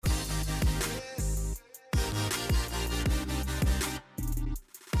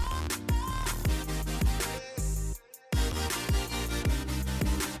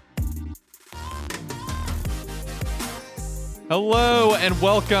Hello and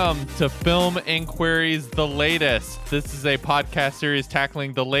welcome to Film Inquiries The Latest. This is a podcast series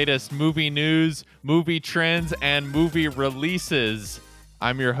tackling the latest movie news, movie trends, and movie releases.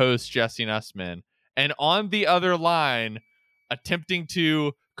 I'm your host, Jesse Nussman. And on the other line, attempting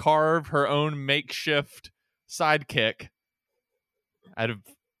to carve her own makeshift sidekick out of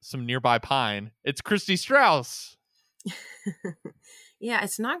some nearby pine, it's Christy Strauss. Yeah,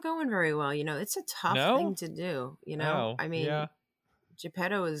 it's not going very well. It's a tough thing to do. Yeah.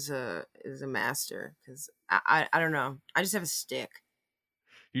 Geppetto is a master because I don't know. I just have a stick.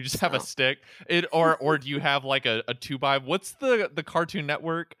 You just have a stick. Or do you have like a 2x? What's the Cartoon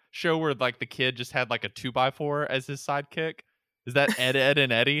Network show where like the kid just had like a 2x4 as his sidekick? Is that Ed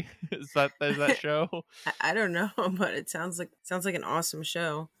and Eddie? Is that show? I don't know, but it sounds like an awesome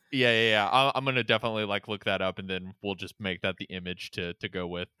show. Yeah. I'm gonna definitely like look that up, and then we'll just make that the image to go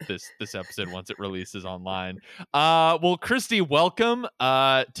with this episode once it releases online. Well, Christy, welcome.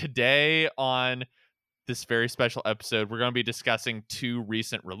 Today on this very special episode, we're going to be discussing two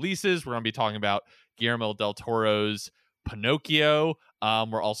recent releases. We're going to be talking about Guillermo del Toro's Pinocchio.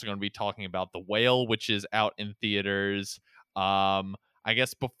 We're also going to be talking about The Whale, which is out in theaters. I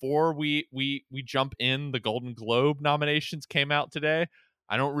guess before we jump in, the Golden Globe nominations came out today.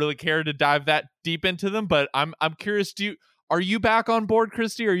 I don't really care to dive that deep into them, but I'm curious. Are you back on board,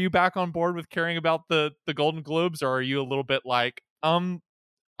 Christy? Are you back on board with caring about the Golden Globes, or are you a little bit like I'm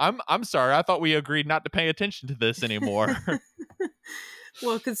sorry, I thought we agreed not to pay attention to this anymore?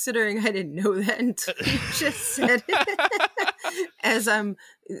 Well, considering I didn't know that until you just said it, as I'm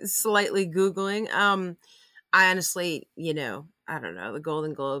slightly Googling, I honestly, I don't know. The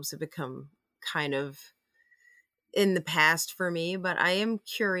Golden Globes have become kind of in the past for me, but I am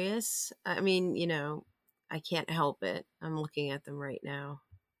curious. I mean, I can't help it. I'm looking at them right now.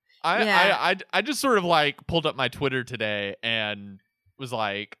 I just sort of like pulled up my Twitter today and was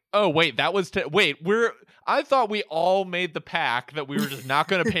like, oh wait, that was I thought we all made the pact that we were just not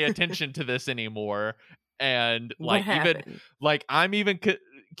going to pay attention to this anymore. And like, even like, I'm even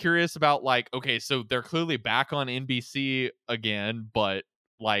curious about like, okay, so they're clearly back on NBC again, but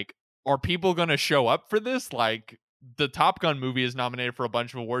like, are people going to show up for this? Like, the Top Gun movie is nominated for a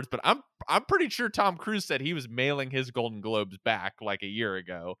bunch of awards, but I'm pretty sure Tom Cruise said he was mailing his Golden Globes back like a year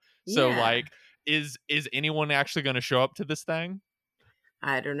ago. So like, is anyone actually going to show up to this thing?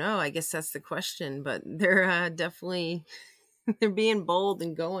 I don't know. I guess that's the question, but they're definitely they're being bold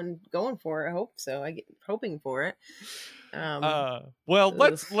and going for it. I hope so. Hoping for it. Well,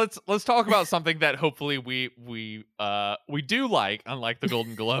 let's talk about something that hopefully we do like, unlike the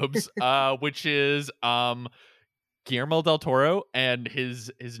Golden Globes, which is Guillermo del Toro and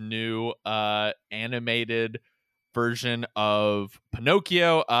his new animated version of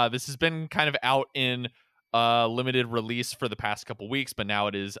Pinocchio. This has been kind of out in limited release for the past couple weeks, but now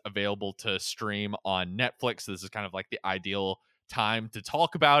it is available to stream on Netflix. So this is kind of like the ideal time to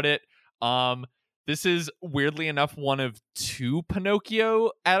talk about it. This is weirdly enough one of two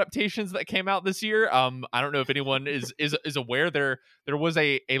Pinocchio adaptations that came out this year. I don't know if anyone is aware there was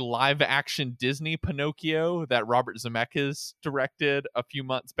a live action Disney Pinocchio that Robert Zemeckis directed a few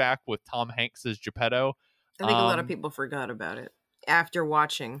months back with Tom Hanks as Geppetto. I think a lot of people forgot about it after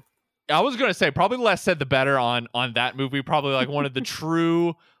watching. I was going to say probably less said the better on that movie. Probably like one of the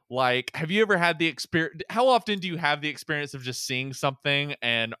true, like, have you ever had the experience? How often do you have the experience of just seeing something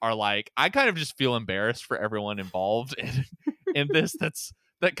and are like, I kind of just feel embarrassed for everyone involved in this?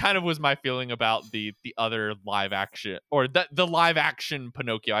 That kind of was my feeling about the other live action, or the live action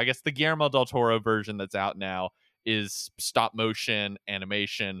Pinocchio. I guess the Guillermo del Toro version that's out now is stop motion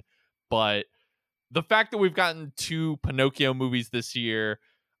animation, but the fact that we've gotten two Pinocchio movies this year,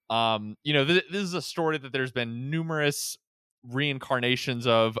 this is a story that there's been numerous reincarnations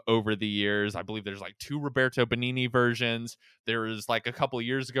of over the years. I believe there's like two Roberto Benigni versions. There was like a couple of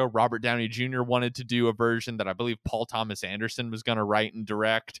years ago, Robert Downey Jr. wanted to do a version that I believe Paul Thomas Anderson was going to write and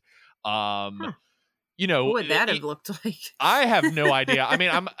direct. What would that have looked like? I have no idea. I mean,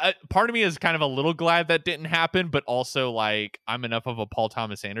 part of me is kind of a little glad that didn't happen, but also like I'm enough of a Paul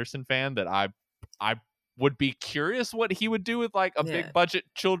Thomas Anderson fan that I would be curious what he would do with like a big budget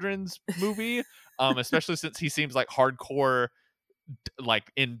children's movie, especially since he seems like hardcore,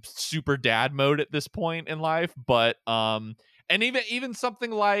 like in super dad mode at this point in life. But and even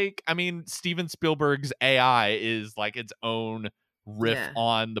something like, I mean, Steven Spielberg's AI is like its own riff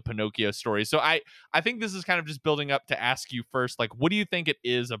on the Pinocchio story. So I think this is kind of just building up to ask you first, like, what do you think it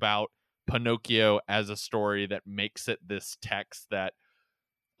is about Pinocchio as a story that makes it this text that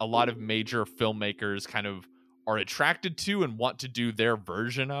a lot of major filmmakers kind of are attracted to and want to do their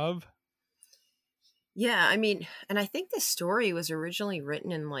version of? Yeah, I mean, and I think this story was originally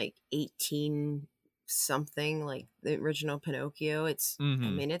written in like 18 something, like the original Pinocchio. I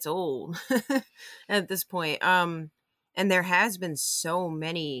Hmm. mean, it's old at this point. And there has been so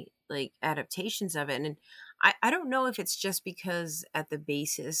many like adaptations of it. And I don't know if it's just because at the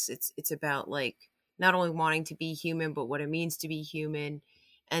basis it's about like not only wanting to be human, but what it means to be human.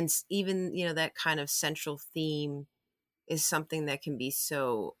 And even, that kind of central theme is something that can be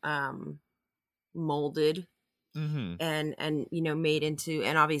so, molded Hmm. and made into,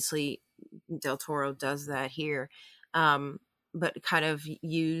 and obviously Del Toro does that here, um but kind of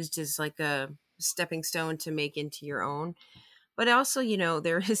used as like a stepping stone to make into your own. But also,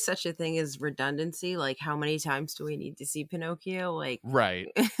 there is such a thing as redundancy. Like, how many times do we need to see Pinocchio? Like, Right.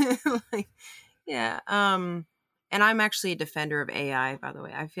 like, yeah. And I'm actually a defender of AI, by the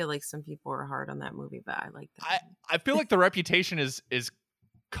way. I feel like some people are hard on that movie, but I like that I movie. I feel like the reputation is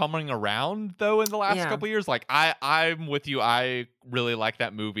coming around though in the last Yeah. couple years. Like I'm with you. I really like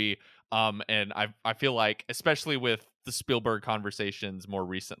that movie. And I feel like, especially with the Spielberg conversations more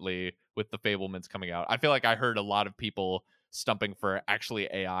recently with the Fablemans coming out, I feel like I heard a lot of people stumping for actually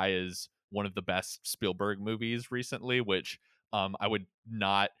AI is one of the best Spielberg movies recently, which I would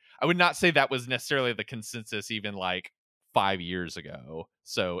not say that was necessarily the consensus even like 5 years ago.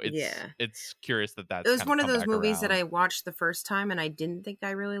 So Yeah. it's curious that It that's was kind of one of come those back movies that around. I watched the first time and I didn't think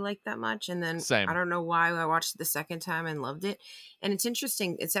I really liked that much. And then I Same. don't know why I watched it the second time and loved it. And it's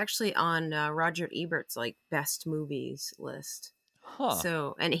interesting. It's actually on Roger Ebert's like best movies list. Huh.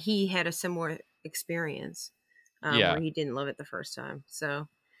 So, and he had a similar experience, where Yeah. he didn't love it the first time. So,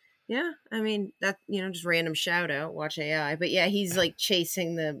 yeah, I mean, that, just random shout out, watch AI. But yeah, he's like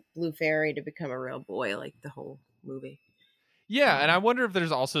chasing the blue fairy to become a real boy, like the whole movie. Yeah, and I Um, wonder if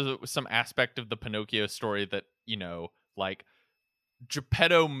there's also some aspect of the Pinocchio story that, like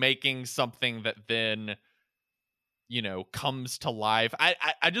Geppetto making something that then, comes to life.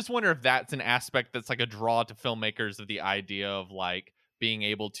 I just wonder if that's an aspect that's like a draw to filmmakers of the idea of like being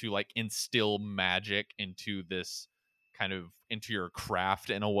able to like instill magic into this kind of into your craft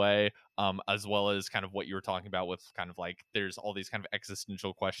in a way, as well as kind of what you were talking about with kind of like there's all these kind of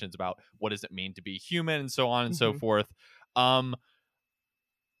existential questions about what does it mean to be human and so on and so mhm. forth. um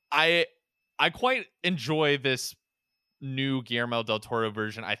I I quite enjoy this new Guillermo del Toro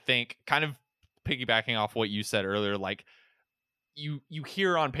version. I think kind of piggybacking off what you said earlier, like you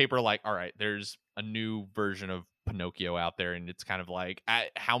hear on paper like, all right, there's a new version of Pinocchio out there, and it's kind of like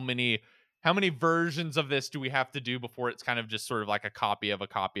how many versions of this do we have to do before it's kind of just sort of like a copy of a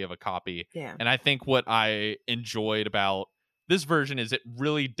copy of a copy. Yeah. And I think what I enjoyed about this version is it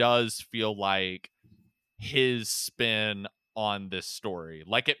really does feel like his spin on this story.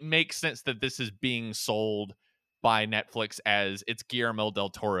 Like it makes sense that this is being sold by Netflix as it's Guillermo del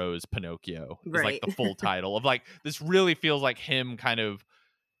Toro's Pinocchio is like Right. the full title of like this really feels like him kind of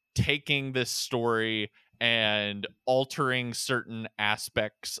taking this story and altering certain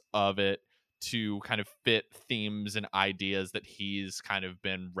aspects of it to kind of fit themes and ideas that he's kind of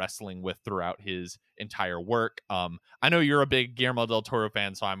been wrestling with throughout his entire work. I know you're a big Guillermo del Toro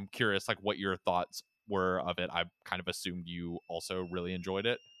fan, so I'm curious like what your thoughts were of it. I kind of assumed you also really enjoyed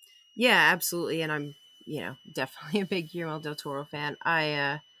it. Yeah, absolutely. And I'm, definitely a big Guillermo del Toro fan.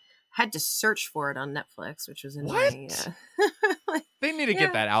 I had to search for it on Netflix, which was annoying. What? Like, They need to get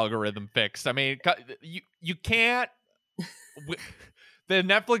yeah. that algorithm fixed. I mean, you can't w- the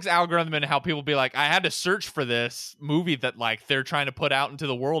Netflix algorithm and how people be like, I had to search for this movie that like they're trying to put out into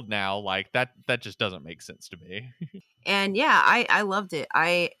the world now. Like that just doesn't make sense to me. And yeah, I loved it.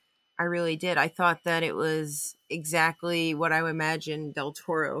 I really did. I thought that it was exactly what I would imagine Del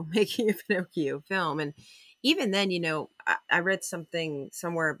Toro making a Pinocchio film. And even then, I read something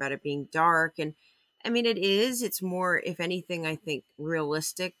somewhere about it being dark. And I mean, it is. It's more, if anything, I think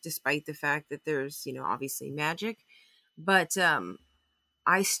realistic, despite the fact that there's, obviously magic. But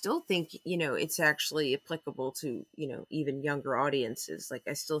I still think, it's actually applicable to, even younger audiences. Like,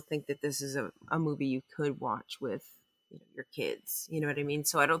 I still think that this is a movie you could watch with, your kids. You know what I mean?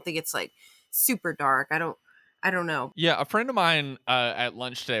 So I don't think it's like super dark. I don't know. Yeah, a friend of mine at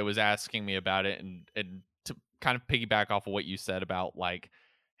lunch today was asking me about it, and to kind of piggyback off of what you said about like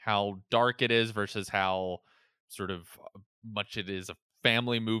how dark it is versus how sort of much it is a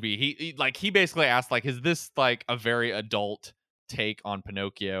family movie. He basically asked like, is this like a very adult take on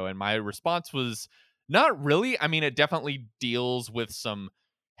Pinocchio? And my response was not really. I mean, it definitely deals with some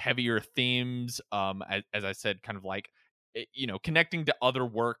heavier themes. As I said, kind of like connecting to other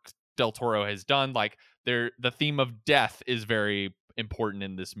work Del Toro has done, like the theme of death is very important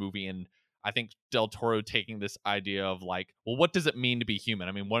in this movie. And I think Del Toro taking this idea of like, well, what does it mean to be human?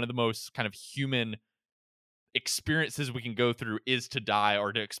 I mean, one of the most kind of human experiences we can go through is to die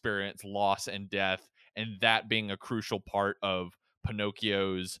or to experience loss and death, and that being a crucial part of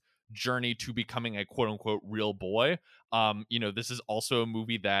Pinocchio's journey to becoming a quote unquote real boy. This is also a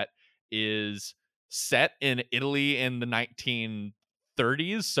movie that is set in Italy in the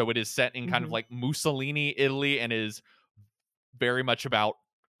 1930s, so it is set in kind of Hmm. like Mussolini Italy, and is very much about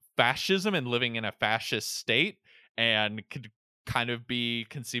fascism and living in a fascist state, and could kind of be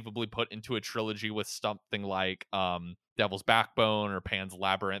conceivably put into a trilogy with something like Devil's Backbone or Pan's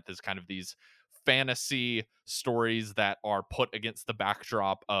Labyrinth, as kind of these fantasy stories that are put against the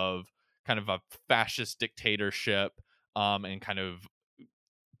backdrop of kind of a fascist dictatorship, and kind of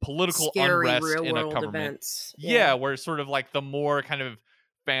political Scary unrest real in a world government. events. Yeah, Yeah. where sort of like the more kind of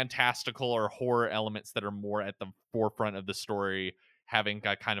fantastical or horror elements that are more at the forefront of the story having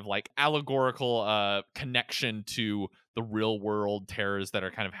a kind of like allegorical connection to the real world terrors that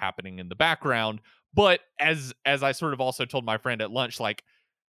are kind of happening in the background. But as I sort of also told my friend at lunch, like,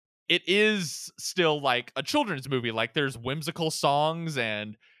 it is still like a children's movie. Like, there's whimsical songs,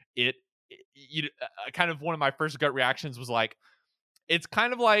 and it, kind of one of my first gut reactions was like, it's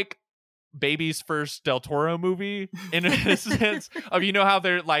kind of like baby's first Del Toro movie in a sense of, how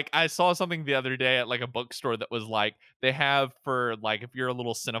they're like, I saw something the other day at like a bookstore that was like, they have, for like, if you're a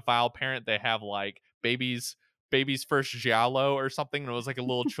little cinephile parent, they have like baby's first giallo or something, and it was like a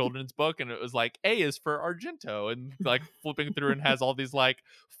little children's book, and it was like, A is for Argento, and like flipping through and has all these like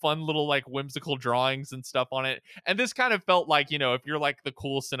fun little like whimsical drawings and stuff on it. And this kind of felt like, if you're like the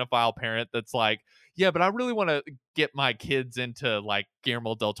cool cinephile parent that's like, yeah, but I really want to get my kids into like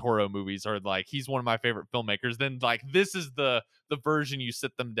Guillermo del Toro movies, or like he's one of my favorite filmmakers, then like this is the version you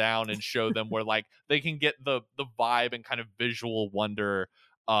sit them down and show them, where like they can get the vibe and kind of visual wonder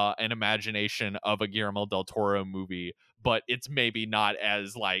and imagination of a Guillermo del Toro movie, but it's maybe not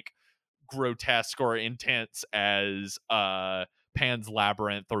as like grotesque or intense as Pan's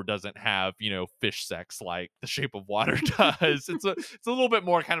Labyrinth, or doesn't have, fish sex like The Shape of Water does. It's a little bit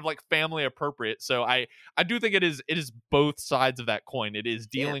more kind of like family appropriate. So I do think it is both sides of that coin. It is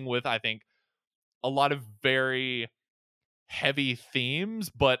Yeah. dealing with, I think, a lot of very heavy themes,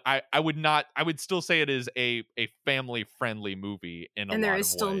 but I would still say it is a family friendly movie in a And there lot is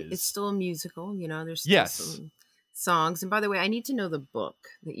of still it's ways. still a musical, there's still Yes. some songs. And by the way, I need to know the book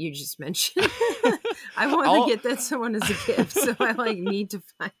that you just mentioned. I want to I'll get that to someone as a gift, so I like need to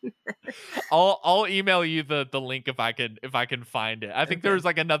find that. I'll email you the link if I can find it. I think there Okay. was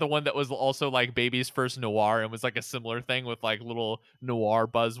like another one that was also like baby's first noir, and was like a similar thing with like little noir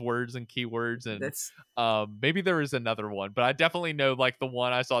buzzwords and keywords, and That's maybe there was another one, but I definitely know like the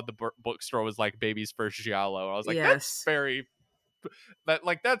one I saw at the bookstore was like baby's first giallo. I was like, that's yes. very, that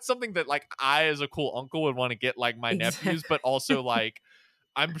like that's something that like I as a cool uncle would want to get like my nephews, Exactly. but also like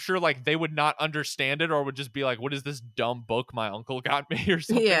I'm sure like they would not understand it, or would just be like, what is this dumb book my uncle got me or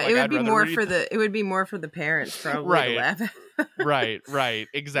something, Yeah, like I'd rather read. it would be more for the parents probably to Right, laugh at. right, Yeah.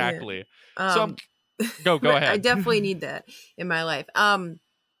 exactly. So Um go but I ahead. definitely need that in my life.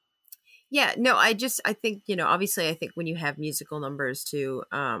 Yeah, no, I think, obviously I think when you have musical numbers too,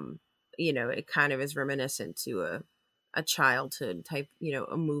 it kind of is reminiscent to a childhood type,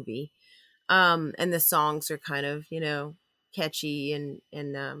 a movie. And the songs are kind of, catchy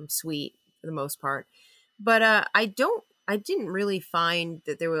and sweet for the most part. But I didn't really find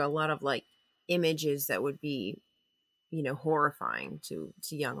that there were a lot of like images that would be, horrifying to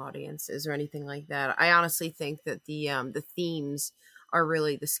young audiences or anything like that. I honestly think that the themes are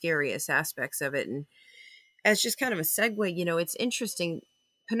really the scariest aspects of it. And as just kind of a segue, it's interesting.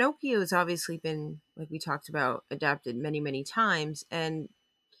 Pinocchio has obviously been, like we talked about, adapted many, many times. And,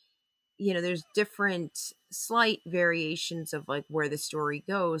 there's different slight variations of like where the story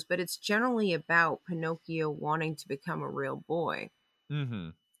goes, but it's generally about Pinocchio wanting to become a real boy. Hmm.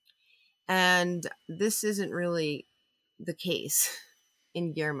 And this isn't really the case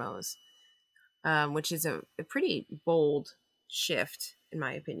in Guillermo's, which is a pretty bold shift, in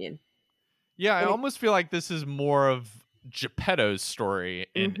my opinion. Yeah, I And it, almost feel like this is more of Geppetto's story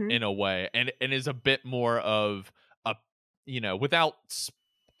in mm-hmm. in a way, and is a bit more of a, without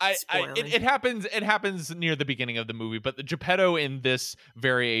Spoiling. it happens near the beginning of the movie, but the Geppetto in this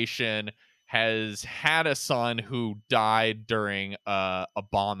variation has had a son who died during a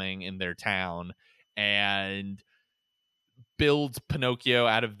bombing in their town, and builds Pinocchio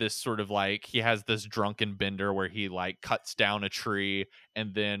out of this sort of like, he has this drunken bender where he like cuts down a tree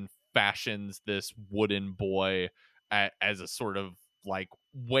and then fashions this wooden boy as a sort of like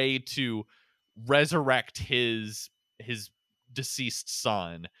way to resurrect his deceased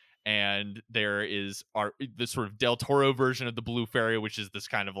son. And there is the sort of Del Toro version of the Blue Fairy, which is this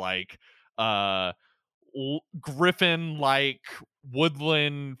kind of like uh griffin like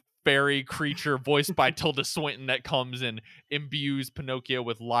woodland fairy creature voiced by Tilda Swinton that comes and imbues Pinocchio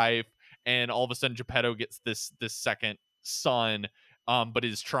with life, and all of a sudden Geppetto gets this second son, but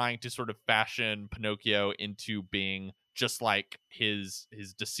is trying to sort of fashion Pinocchio into being just like his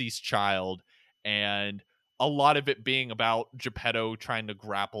deceased child, and a lot of it being about Geppetto trying to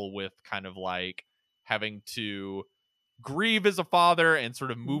grapple with kind of like having to grieve as a father and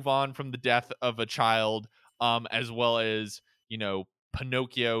sort of move on from the death of a child, as well as, you know,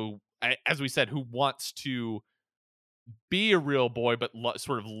 Pinocchio, as we said, who wants to be a real boy, but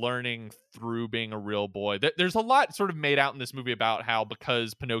sort of learning through being a real boy. There's a lot sort of made out in this movie about how,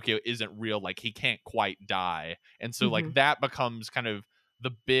 because Pinocchio isn't real, like he can't quite die. And so Mm-hmm. like that becomes kind of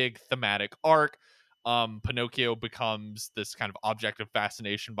the big thematic arc. Pinocchio becomes this kind of object of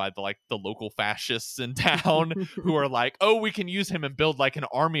fascination by the local fascists in town who are like, oh, we can use him and build like an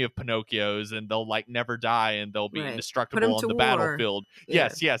army of Pinocchios and they'll like never die and they'll be Right. Put him indestructible on to the war. battlefield. Yeah.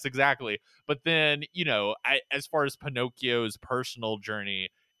 Yes, exactly. But then, you know, as far as Pinocchio's personal journey,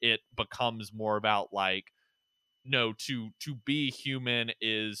 it becomes more about like, no, to be human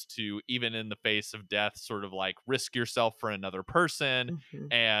is to, even in the face of death, sort of like risk yourself for another person, Mm-hmm.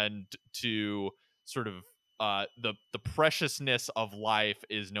 and to sort of the preciousness of life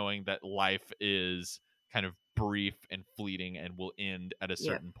is knowing that life is kind of brief and fleeting and will end at a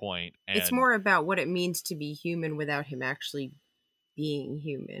Yeah. certain point. It's And more about what it means to be human without him actually being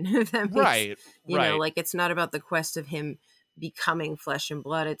human. If that makes, right, right. like it's not about the quest of him becoming flesh and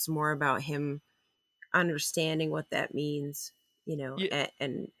blood. It's more about him understanding what that means, Yeah.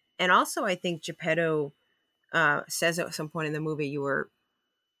 and also I think Geppetto says at some point in the movie, "You are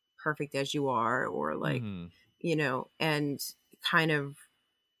perfect as you are," or like, Mhm. and kind of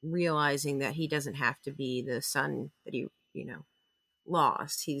realizing that he doesn't have to be the son that he,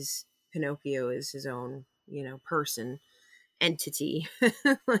 lost. He's Pinocchio is his own, person, entity,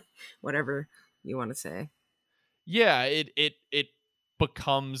 whatever you want to say. Yeah, it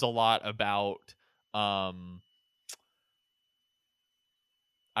becomes a lot about um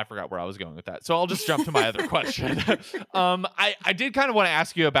I forgot where I was going with that. So I'll just jump to my other question. I did kind of want to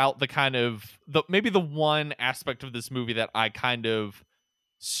ask you about the kind of maybe the one aspect of this movie that I kind of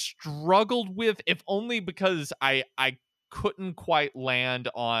struggled with, if only because I couldn't quite land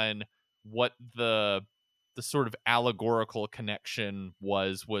on what the sort of allegorical connection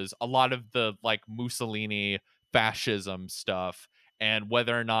was a lot of the like Mussolini fascism stuff, and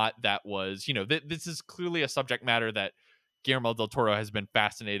whether or not that was, you know, this is clearly a subject matter that Guillermo del Toro has been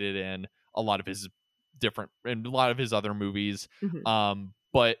fascinated in a lot of his in a lot of his other movies. Hmm.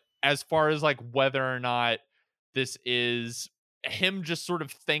 But as far as like whether or not this is him just sort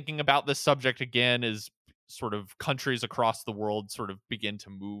of thinking about this subject again as sort of countries across the world sort of begin to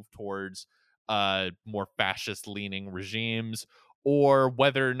move towards more fascist leaning regimes, or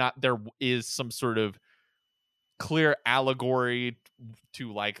whether or not there is some sort of clear allegory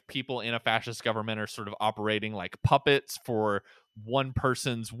to like people in a fascist government are sort of operating like puppets for one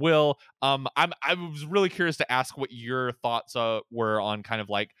person's will. I was really curious to ask what your thoughts were on kind of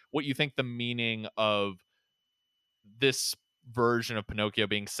like what you think the meaning of this version of Pinocchio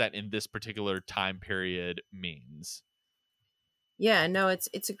being set in this particular time period means. Yeah, no,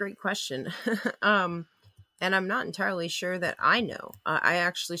 it's a great question. um and I'm not entirely sure that I know. I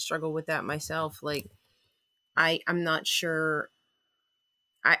actually struggle with that myself. Like, I'm not sure.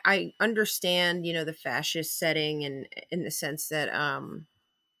 I understand, the fascist setting, and in the sense that,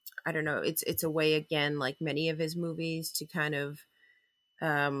 I don't know, it's a way, again, like many of his movies, to kind of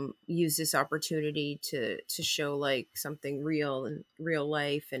use this opportunity to show like something real and real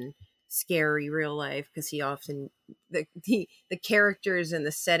life, and scary real life, because he often the characters and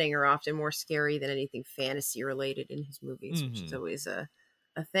the setting are often more scary than anything fantasy related in his movies, which is Mm-hmm. always a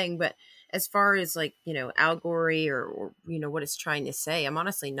thing. But as far as like, allegory, or what it's trying to say, I'm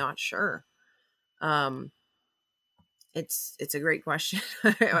honestly not sure. um it's a great question.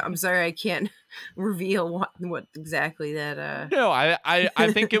 I'm sorry I can't reveal what exactly that No, I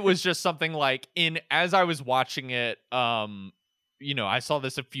think it was just something like in as I was watching it, you know, I saw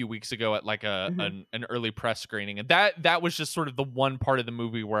this a few weeks ago at like Mhm. an early press screening, and that was just sort of the one part of the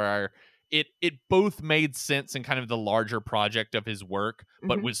movie where it both made sense in kind of the larger project of his work,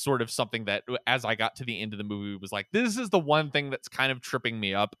 but Mhm. was sort of something that as I got to the end of the movie was like, this is the one thing that's kind of tripping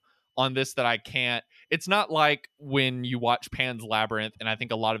me up on this that I can't. It's not like when you watch Pan's Labyrinth, and I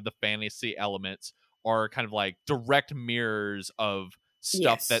think a lot of the fantasy elements are kind of like direct mirrors of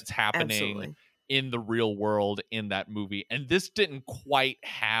stuff Yes, that's happening absolutely. in the real world in that movie, and this didn't quite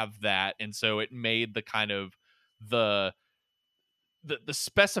have that, and so it made the kind of the the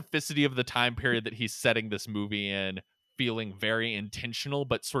specificity of the time period that he's setting this movie in feeling very intentional,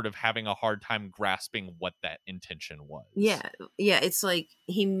 but sort of having a hard time grasping what that intention was. Yeah, yeah, it's like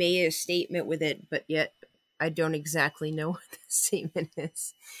he made a statement with it, but yet I don't exactly know what the statement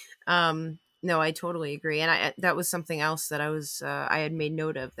is. No, I totally agree, and that was something else that I had made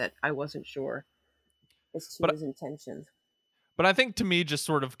note of that I wasn't sure as to But his intentions. I think to me, just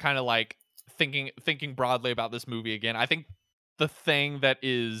sort of kind of like thinking broadly about this movie again, I think the thing that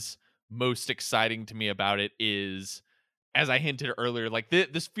is most exciting to me about it is, as I hinted earlier, like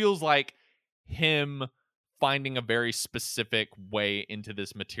this feels like him finding a very specific way into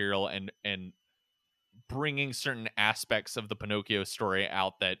this material and bringing certain aspects of the Pinocchio story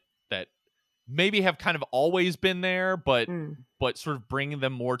out that maybe have kind of always been there, Mm, but sort of bringing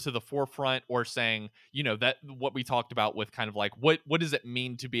them more to the forefront, or saying, that what we talked about with kind of like what does it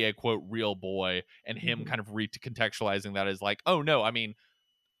mean to be a quote real boy, and him hmm kind of recontextualizing that as like, oh no, I mean,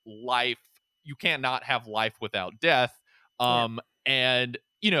 life, you can't not have life without death. yeah. And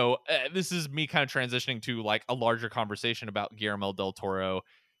this is me kind of transitioning to like a larger conversation about Guillermo del Toro.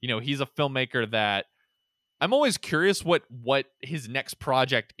 He's a filmmaker that I'm always curious what his next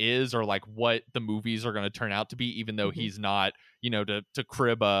project is, or like what the movies are going to turn out to be, even though hmm he's not, to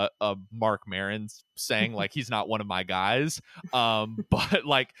crib a Mark Maron saying like he's not one of my guys. But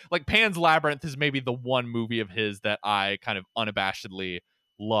like Pan's Labyrinth is maybe the one movie of his that I kind of unabashedly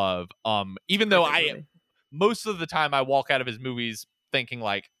love. It's a Even though perfect I movie. most of the time I walk out of his movies thinking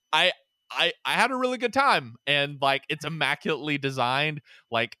like I had a really good time, and like it's immaculately designed.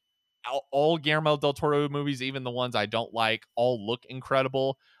 Like all Guillermo del Toro movies, even the ones I don't like, all look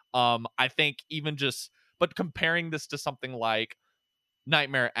incredible. I think even just, but comparing this to something like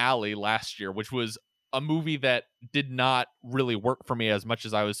Nightmare Alley last year, which was a movie that did not really work for me as much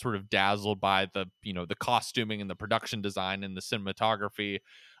as I was sort of dazzled by the costuming and the production design and the cinematography.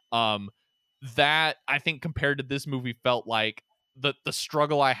 Um, that I think compared to this movie felt like the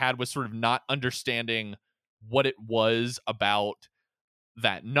struggle I had was sort of not understanding what it was about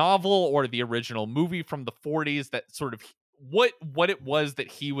that novel or the original movie from the 40s, that sort of what it was that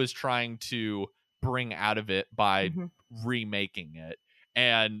he was trying to bring out of it by hmm remaking it.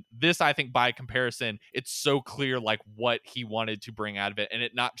 And this, I think, by comparison, it's so clear like what he wanted to bring out of it, and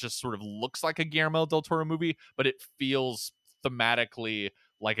it not just sort of looks like a Guillermo del Toro movie, but it feels thematically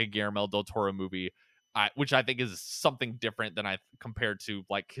like a Guillermo del Toro movie, which I think is something different than I compared to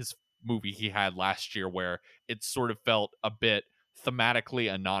like his movie he had last year, where it sort of felt a bit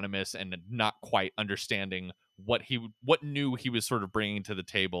thematically anonymous and not quite understanding what new he was sort of bringing to the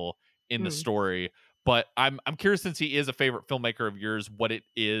table in the Mm. story. But I'm curious, since he is a favorite filmmaker of yours, what it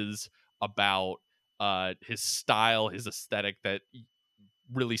is about his style, his aesthetic that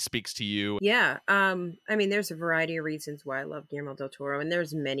really speaks to you. Yeah, I mean, there's a variety of reasons why I love Guillermo del Toro, and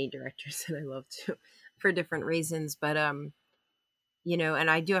there's many directors that I love too, for different reasons. But and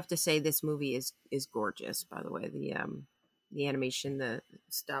I do have to say this movie is gorgeous. By the way, the animation, the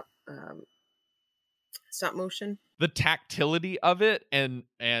stop motion. The tactility of it, and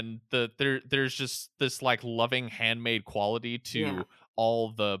there's just this like loving handmade quality Yeah, to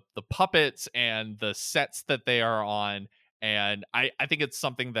all the puppets and the sets that they are on. And I think it's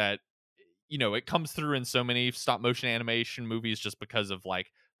something that it comes through in so many stop motion animation movies, just because of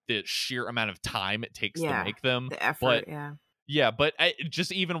like the sheer amount of time it takes to yeah, make them. the But effort. Yeah, yeah, but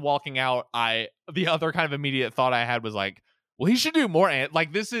just even walking out, the other kind of immediate thought I had was like, well, he should do more.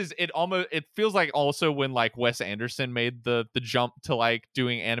 Like this is it. Almost it feels like also when like Wes Anderson made the jump to like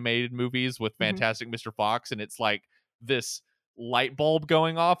doing animated movies with hmm Fantastic Mr. Fox, and it's like this light bulb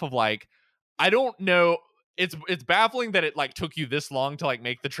going off of like, I don't know. It's baffling that it like took you this long to like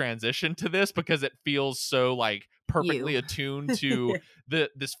make the transition to this, because it feels so like perfectly you. attuned to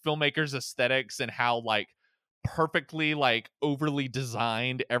this filmmaker's aesthetics, and how like perfectly like overly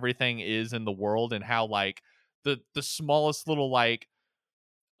designed everything is in the world, and how like the smallest little like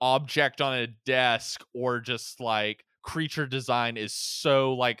object on a desk or just like creature design is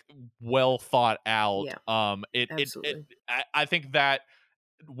so like well thought out. Yeah, It absolutely. I think that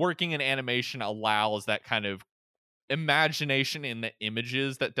working in animation allows that kind of imagination in the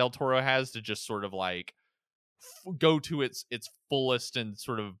images that Del Toro has to just sort of like go to its fullest and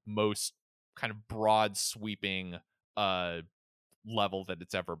sort of most kind of broad sweeping uh level that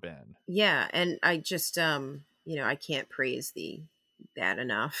it's ever been. Yeah, and I just I can't praise the that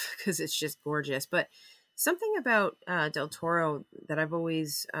enough because it's just gorgeous. But something about Del Toro that I've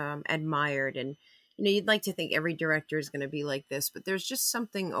always admired, and you'd like to think every director is going to be like this, but there's just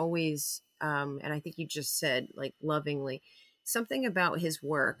something always, and I think you just said like lovingly, something about his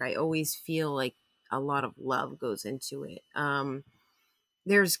work. I always feel like a lot of love goes into it.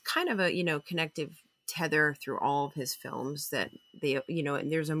 there's kind of a, connective tether through all of his films that they,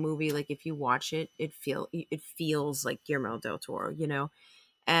 and there's a movie, like if you watch it, it feels like Guillermo del Toro.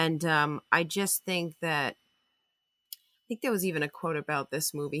 And I just think that, I think there was even a quote about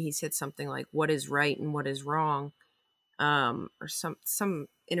this movie. He said something like, "What is right and what is wrong," or some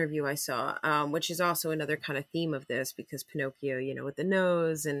interview I saw, which is also another kind of theme of this, because Pinocchio, with the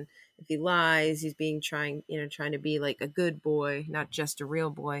nose, and if he lies, he's trying to be like a good boy, not just a real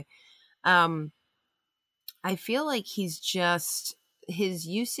boy. Um, I feel like he's just, his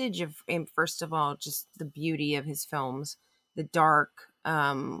usage of, and first of all, just the beauty of his films, the dark,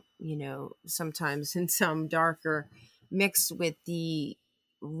 sometimes in some darker, mixed with the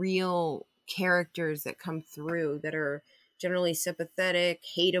real characters that come through that are generally sympathetic,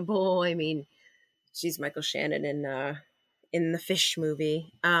 hateable. I mean, she's Michael Shannon in the Fish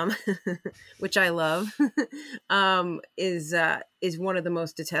movie, which I love, is one of the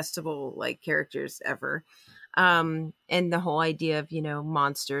most detestable like characters ever. And the whole idea of,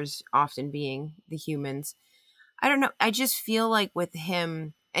 monsters often being the humans. I don't know. I just feel like with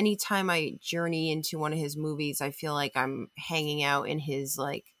him, anytime I journey into one of his movies, I feel like I'm hanging out in his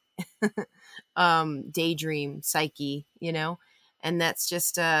like daydream psyche, and that's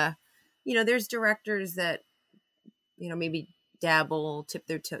just there's directors that maybe dabble, tip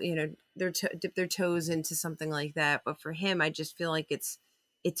their toe, dip their toes into something like that. But for him, I just feel like it's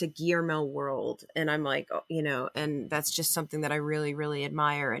a Guillermo world, and I'm like, and that's just something that I really, really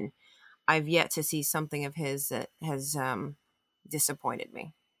admire. And I've yet to see something of his that has disappointed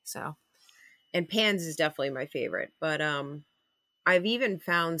me. So, and Pans is definitely my favorite, but I've even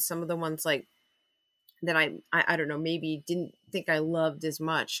found some of the ones like that I don't know, maybe didn't think I loved as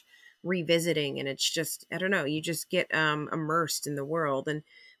much, revisiting, and it's just, I don't know, you just get immersed in the world. And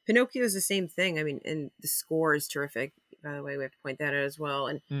Pinocchio is the same thing. I mean, and the score is terrific, by the way, we have to point that out as well.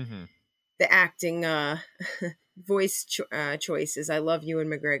 And Mm-hmm. the acting, voice choices, I love Ewan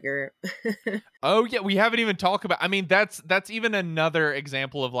McGregor. Oh yeah, we haven't even talked about. I mean, that's even another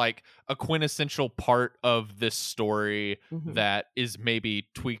example of like a quintessential part of this story Mm-hmm. that is maybe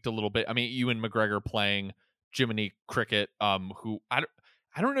tweaked a little bit. I mean, Ewan McGregor playing Jiminy Cricket, who I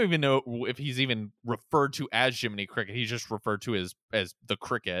don't even know if he's even referred to as Jiminy Cricket. He's just referred to as the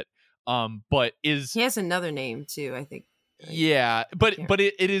Cricket. But is, He has another name too, I think. yeah, but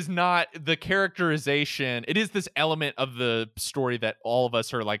it is not the characterization. It is this element of the story that all of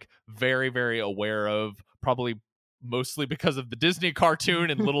us are like very, very aware of, probably mostly because of the Disney cartoon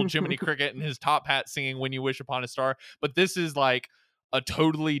and little Jiminy Cricket and his top hat singing "When You Wish Upon a Star." But this is like a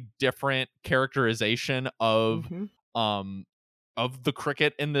totally different characterization Mm-hmm. um of the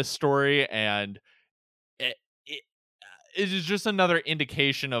cricket in this story, and it, it, it is just another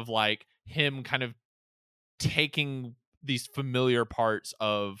indication of like him kind of taking these familiar parts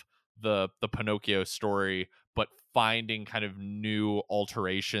of the Pinocchio story, but finding kind of new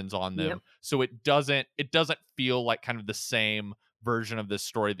alterations on Yep. them, so it doesn't feel like kind of the same version of this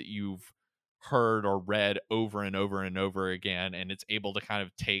story that you've heard or read over and over and over again, and it's able to kind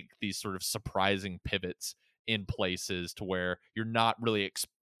of take these sort of surprising pivots in places to where you're not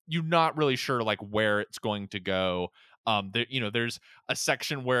really sure like where it's going to go. There's a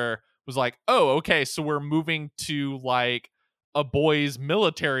section where was like, oh, okay, so we're moving to like a boys'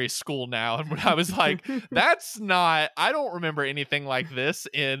 military school now. And when I was like, that's not, I don't remember anything like this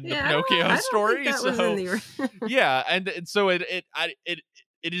in the Yeah, Pinocchio I don't think story. that was in So the. yeah, and so it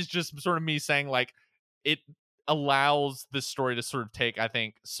is just sort of me saying like it allows this story to sort of take, I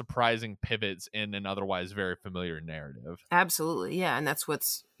think, surprising pivots in an otherwise very familiar narrative. Absolutely, yeah, and that's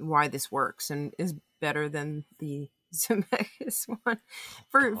why this works and is better than the Zemeckis one,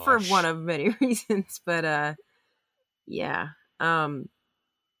 for one Gosh. of many reasons. But yeah, um,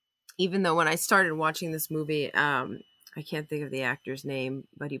 even though when I started watching this movie, I can't think of the actor's name,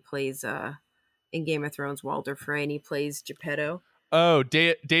 but he plays in Game of Thrones Walder Frey, and he plays Geppetto. Oh,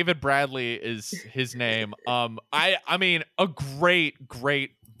 David Bradley is his name. I mean, a great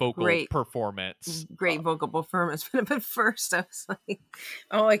vocal Great, performance. great vocal performance. But first, I was like,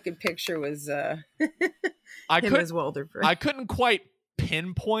 all I could picture was him as Walder Frey. I couldn't quite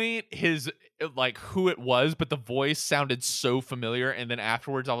pinpoint his like who it was, but the voice sounded so familiar. And then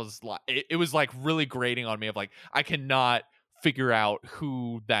afterwards, I was like, it was like really grating on me of like I cannot figure out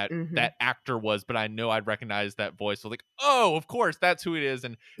who that Mm-hmm. actor was, but I know I'd recognize that voice. So like, oh, of course, that's who it is.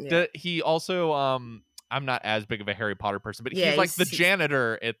 And Yeah. he also I'm not as big of a Harry Potter person, but Yeah, he's like the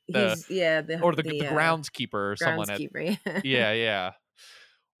janitor at the or the groundskeeper or someone at groundskeeper. Yeah. yeah.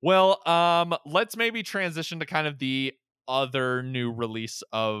 Well, let's maybe transition to kind of the other new release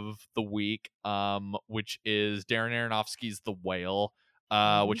of the week, which is Darren Aronofsky's The Whale.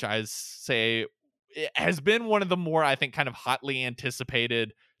 Mhm. which I say it has been one of the more, I think, kind of hotly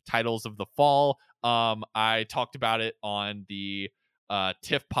anticipated titles of the fall. I talked about it on the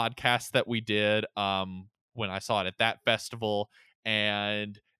TIFF podcast that we did when I saw it at that festival,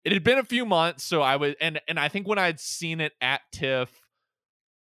 and it had been a few months, so I was, and I think when I'd seen it at TIFF,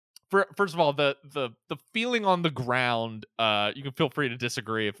 first of all, the feeling on the ground, you can feel free to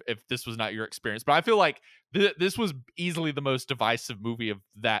disagree if this was not your experience, but I feel like this was easily the most divisive movie of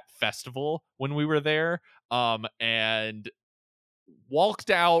that festival when we were there, and walked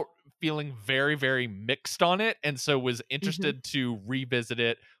out feeling very, very mixed on it, and so was Mhm. interested to revisit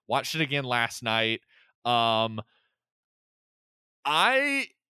it. Watched it again last night. um I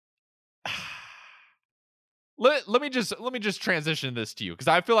let me just transition this to you, because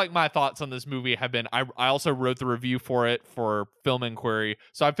I feel like my thoughts on this movie have been, I also wrote the review for it for Film Inquiry,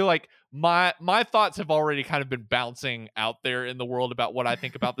 so I feel like my thoughts have already kind of been bouncing out there in the world about what I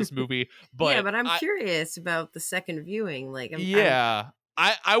think about this movie. Yeah, But but I'm I curious about the second viewing. Like, I'm yeah,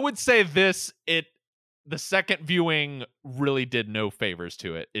 I would say this, it the second viewing really did no favors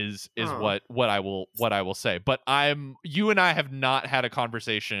to it, is oh, what I will say. But you and I have not had a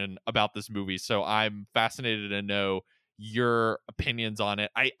conversation about this movie, so I'm fascinated to know your opinions on it.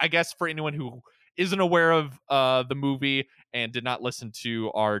 I guess for anyone who isn't aware of the movie and did not listen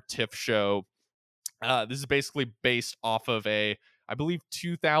to our TIFF show, this is basically based off of a, I believe,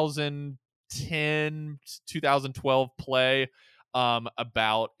 2010, 2012 play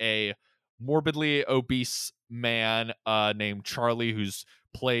about a morbidly obese man named Charlie, who's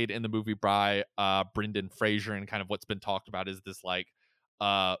played in the movie by Brendan Fraser, and kind of what's been talked about is this like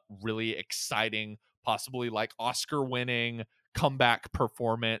really exciting, possibly like Oscar-winning comeback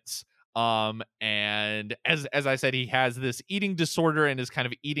performance. And as I said, he has this eating disorder and is kind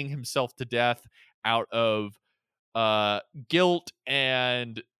of eating himself to death out of uh guilt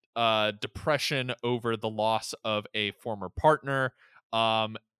and depression over the loss of a former partner.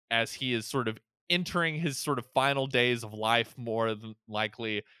 um as he is sort of entering his sort of final days of life, more than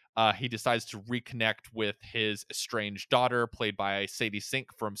likely he decides to reconnect with his estranged daughter, played by Sadie Sink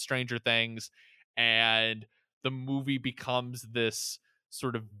from Stranger Things, and the movie becomes this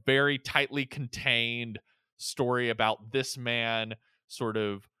sort of very tightly contained story about this man sort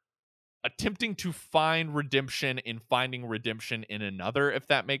of attempting to find redemption in finding redemption in another, if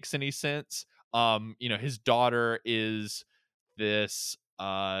that makes any sense. His daughter is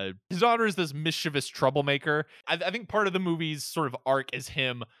this mischievous troublemaker. I think part of the movie's sort of arc is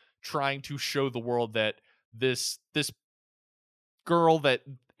him trying to show the world that this girl that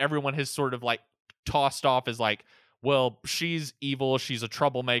everyone has sort of like tossed off as like, well, she's evil, she's a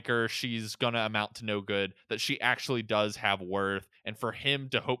troublemaker, she's gonna amount to no good, that she actually does have worth, and for him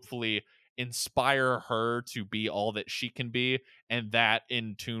to hopefully inspire her to be all that she can be, and that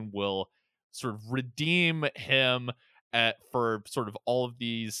in tune will sort of redeem him for sort of all of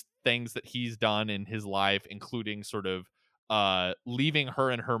these things that he's done in his life, including sort of leaving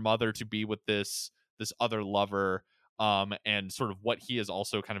her and her mother to be with this other lover, and sort of what he has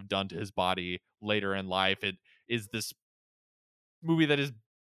also kind of done to his body later in life. It is this movie that is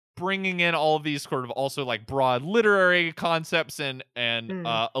bringing in all of these sort of also like broad literary concepts and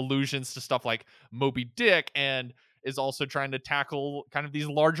mm, allusions to stuff like Moby Dick, and is also trying to tackle kind of these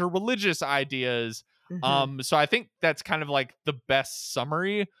larger religious ideas. hmm So I think that's kind of like the best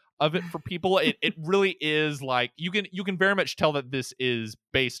summary of it for people. It really is like, you can very much tell that this is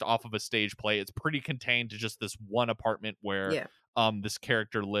based off of a stage play. It's pretty contained to just this one apartment where yeah, this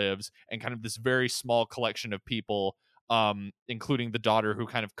character lives, and kind of this very small collection of people, including the daughter, who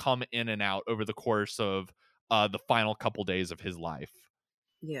kind of come in and out over the course of the final couple days of his life.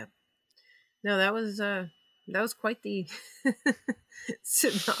 yeah. No, that was quite the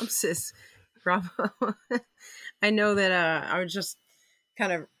synopsis. Bravo. I know that I was just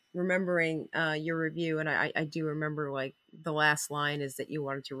kind of remembering your review, and I do remember like the last line is that you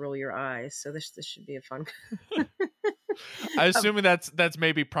wanted to roll your eyes. So this should be a fun. I um, assume that's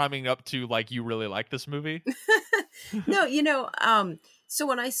maybe priming up to like, you really like this movie. no, so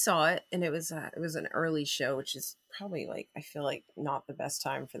when I saw it, and it was an early show, which is probably like I feel like not the best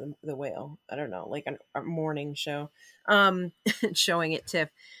time for the whale. I don't know, like a morning show, showing at TIFF.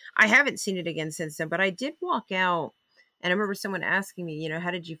 I haven't seen it again since then, but I did walk out, and I remember someone asking me,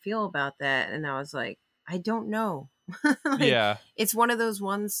 how did you feel about that? And I was like, I don't know. Like, Yeah. it's one of those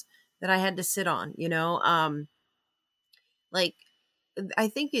ones that I had to sit on, like I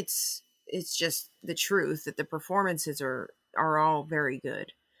think it's just the truth that the performances are all very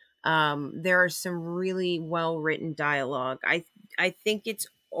good. There are some really well written dialogue. I think it's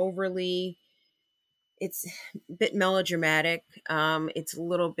overly it's a bit melodramatic. It's a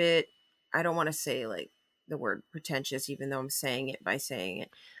little bit, I don't want to say like the word pretentious, even though I'm saying it by saying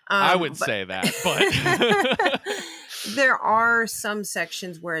it. I would But say that, but there are some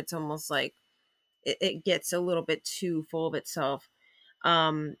sections where it's almost like it gets a little bit too full of itself.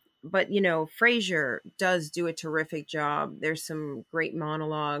 But Frasier does do a terrific job. There's some great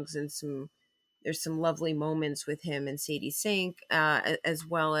monologues and there's some lovely moments with him and Sadie Sink, as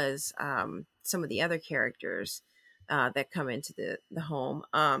well as some of the other characters that come into the home.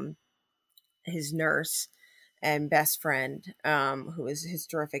 His nurse and best friend, who is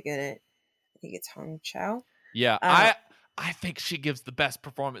terrific in it. I think it's Hong Chow. yeah, Uh, I think she gives the best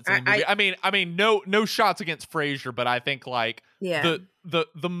performance in the I movie. I mean, no shots against Frasier, but I think like yeah,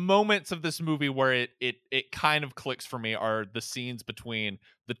 the moments of this movie where it kind of clicks for me are the scenes between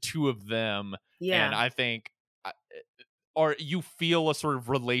the two of them, and yeah. I think, or you feel a sort of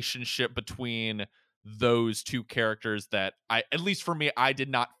relationship between those two characters that at least for me, I did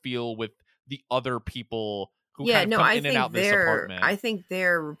not feel with the other people who Yeah, kind of no, come in and out this I apartment. think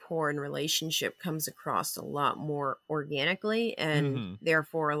their rapport and relationship comes across a lot more organically and Hmm.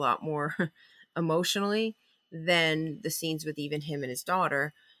 therefore a lot more emotionally than the scenes with even him and his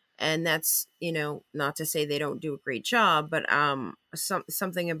daughter. And that's, not to say they don't do a great job, but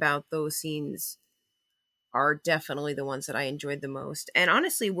something about those scenes are definitely the ones that I enjoyed the most. And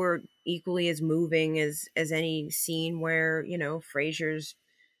honestly, were equally as moving as any scene where, Frasier's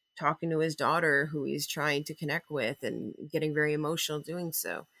talking to his daughter who he's trying to connect with and getting very emotional doing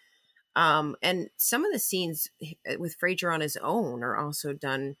so. And some of the scenes with Frasier on his own are also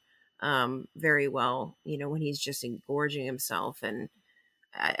done very well, when he's just engorging himself. And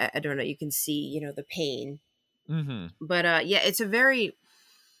I don't know, you can see, the pain. Hmm. But yeah, it's a very,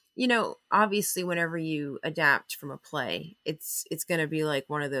 obviously whenever you adapt from a play, it's going to be like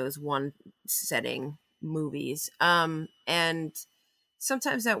one of those one setting movies. And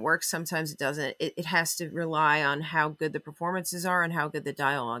sometimes that works, sometimes it doesn't. It has to rely on how good the performances are and how good the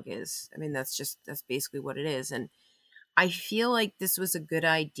dialogue is. I mean, that's basically what it is. And I feel like this was a good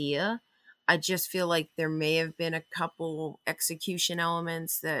idea. I just feel like there may have been a couple execution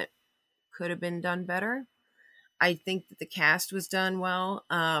elements that could have been done better. I think that the cast was done well.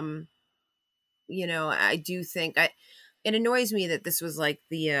 I do think it annoys me that this was like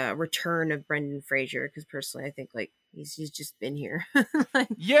the return of Brendan Fraser, because personally I think like he's just been here. Like,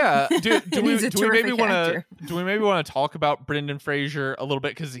 Yeah. and he's a Do we maybe terrific want to actor. talk about Brendan Fraser a little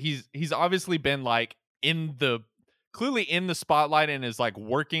bit, because he's obviously been like clearly in the spotlight and is like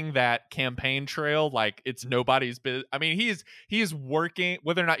working that campaign trail like it's nobody's business. I mean, he's working,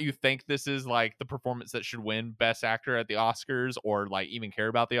 whether or not you think this is like the performance that should win Best Actor at the Oscars or like even care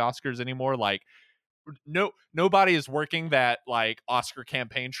about the Oscars anymore. Like, nobody is working that like Oscar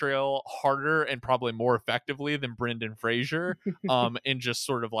campaign trail harder and probably more effectively than Brendan Fraser. In just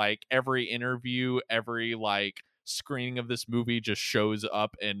sort of like every interview, every like screening of this movie just shows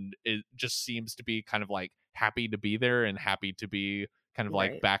up and it just seems to be kind of like happy to be there and happy to be kind of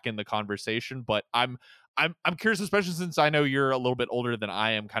like Right. back in the conversation. But I'm curious, especially since I know you're a little bit older than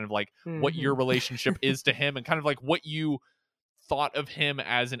I am, kind of like what Hmm. your relationship is to him and kind of like what you thought of him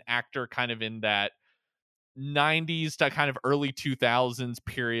as an actor kind of in that 90s to kind of early 2000s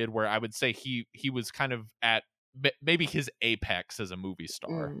period where I would say he was kind of at maybe his apex as a movie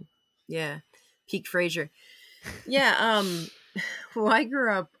star. Mm. Yeah. Peak Fraser. Yeah. Well, I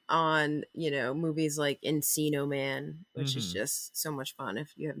grew up on, movies like Encino Man, which is Hmm. just so much fun.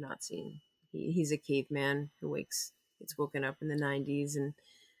 If you have not seen, he's a caveman who gets woken up in the 90s, and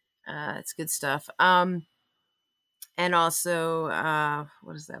it's good stuff. And also,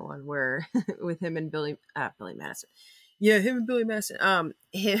 what is that one where with him and Billy Madison? Yeah, him and Billy Madison.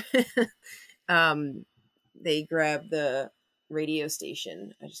 Um, they grab the radio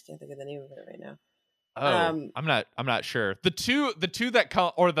station. I just can't think of the name of it right now. Oh, I'm not sure. The two that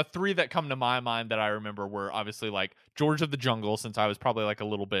come, or the three that come to my mind that I remember were obviously like George of the Jungle, since I was probably like a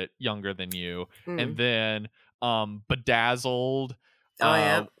little bit younger than you, and Mm. then Bedazzled, Oh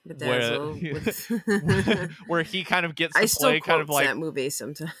yeah, where Bedazzled with. where he kind of gets I to still play kind of quote like that movie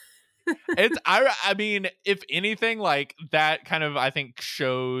sometimes. it's I mean, if anything, like that kind of I think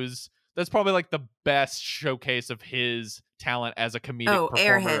shows that's probably like the best showcase of his talent as a comedic Oh,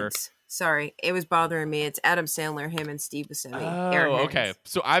 performer. Airheads. Sorry, it was bothering me. It's Adam Sandler, him and Steve Buscemi. Oh, okay. Airheads.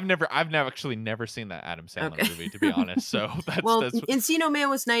 So I've never actually never seen that Adam Sandler Okay. movie, to be honest. So Well, that's Encino Man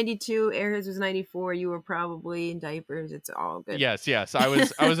was 92, Airheads was 94. You were probably in diapers. It's all good. yes. I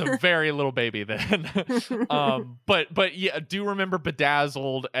was a very little baby then. But yeah, I do remember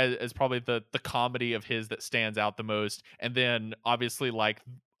Bedazzled as probably the comedy of his that stands out the most, and then obviously like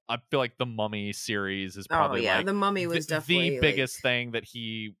I feel like the Mummy series is Oh probably yeah, like the Mummy was the definitely like, biggest thing that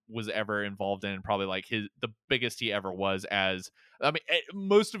he was ever involved in, and probably like the biggest he ever was as. I mean,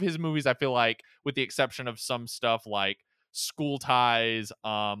 most of his movies, I feel like, with the exception of some stuff like School Ties,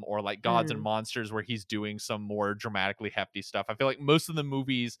 or like Gods and mm, Monsters, where he's doing some more dramatically hefty stuff. I feel like most of the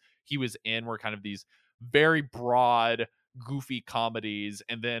movies he was in were kind of these very broad, goofy comedies,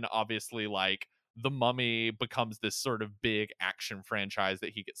 and then obviously like the Mummy becomes this sort of big action franchise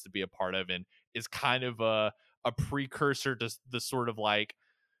that he gets to be a part of, and is kind of a precursor to the sort of like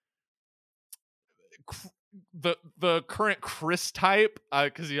the current Chris type,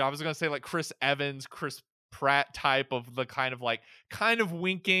 because I was gonna say like Chris Evans, Chris Pratt type of the kind of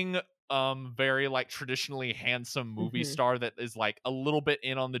winking, very like traditionally handsome movie hmm star that is like a little bit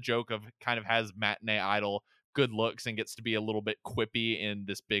in on the joke of kind of has matinee idol good looks and gets to be a little bit quippy in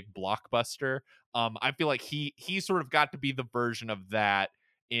this big blockbuster. I feel like he sort of got to be the version of that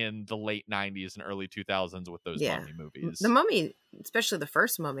in the late 90s and early 2000s with those yeah. Mummy The movies. Mummy, especially the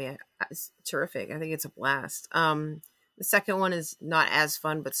first Mummy, is terrific. I think it's a blast. The second one is not as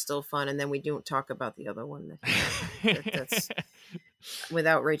fun, but still fun. And then we don't talk about the other one. That's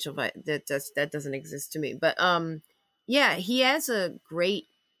without Rachel, but that doesn't exist to me. But yeah, he has a great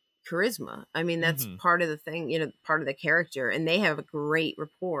charisma. I mean, that's hmm part of the thing, part of the character, and they have a great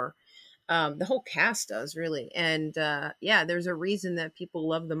rapport. The whole cast does really, and yeah, there's a reason that people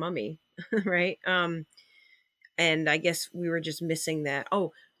love the Mummy, right? And I guess we were just missing that.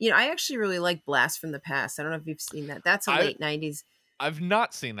 Oh, I actually really like Blast from the Past. I don't know if you've seen that. That's a I late '90s, I've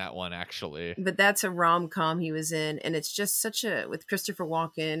not seen that one actually. but that's a rom com he was in, and it's just such a with Christopher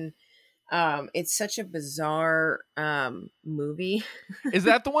Walken. It's such a bizarre movie. Is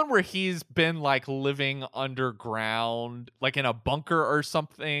that the one where he's been like living underground, like in a bunker or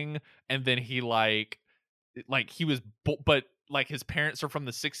something, and then he he was, but like his parents are from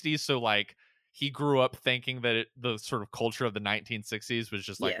the 60s, so like he grew up thinking that the sort of culture of the 1960s was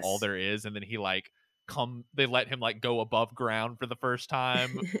just like all Yes. there is, and then they let him like go above ground for the first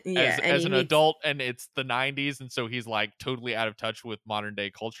time Yeah, and as he an meets adult, and it's the 90s, and so he's like totally out of touch with modern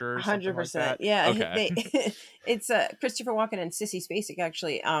day culture or something like 100%. that. Yeah, Okay. they it's Christopher Walken and Sissy Spacek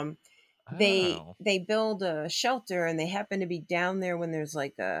actually. They Oh. they build a shelter and they happen to be down there when there's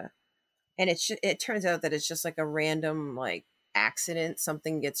like a and it turns out that it's just like a random like accident.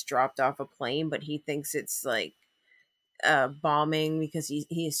 Something gets dropped off a plane, but he thinks it's like bombing because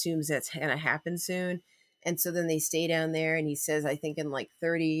he assumes that's gonna happen soon. And so then they stay down there, and he says, I think in like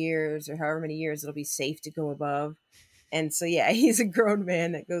 30 years or however many years it'll be safe to go above. And so yeah, he's a grown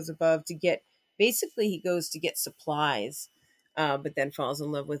man that goes above to get basically he goes to get supplies, but then falls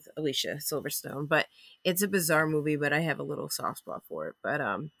in love with Alicia Silverstone. But it's a bizarre movie, but I have a little soft spot for it. But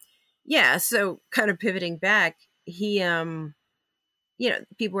yeah, so kind of pivoting back, he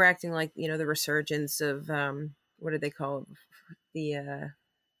people were acting like, the resurgence of what do they call it? The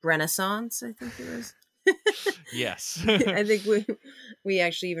Renaissance, I think it was. Yes. I think we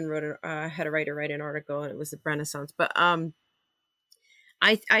actually even had a writer write an article, and it was the Renaissance. But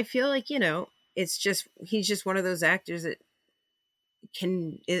I feel like it's just he's just one of those actors that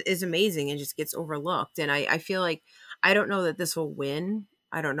is amazing and just gets overlooked. And I feel like I don't know that this will win.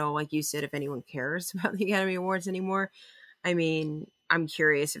 I don't know, like you said, if anyone cares about the Academy Awards anymore. I mean, I'm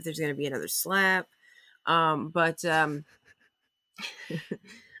curious if there's going to be another slap. But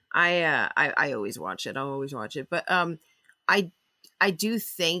I always watch it. I'll always watch it. But I I do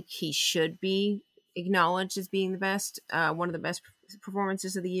think he should be acknowledged as being the best, one of the best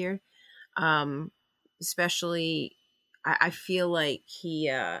performances of the year. Um, Especially, I feel like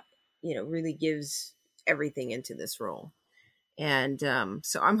he really gives everything into this role, and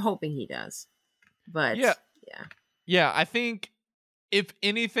so I'm hoping he does. But Yeah. yeah, Yeah, I think if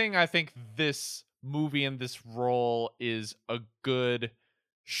anything, I think this movie and this role is a good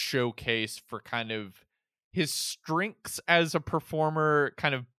showcase for kind of his strengths as a performer,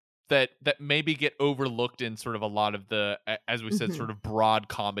 kind of that maybe get overlooked in sort of a lot of the as we said, hmm sort of broad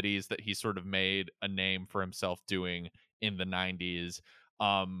comedies that he sort of made a name for himself doing in the 90s.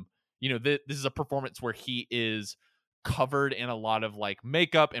 um this is a performance where he is covered in a lot of like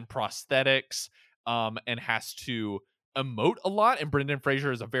makeup and prosthetics, and has to emote a lot. And Brendan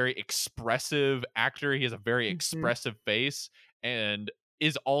Fraser is a very expressive actor. He has a very hmm expressive face, and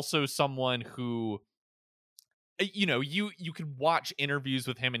is also someone who you can watch interviews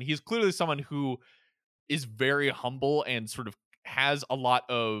with him, and he's clearly someone who is very humble and sort of has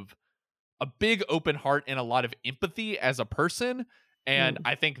a big open heart and a lot of empathy as a person. And mm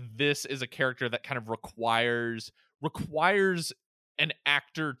I think this is a character that kind of requires an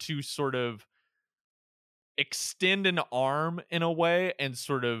actor to sort of extend an arm in a way and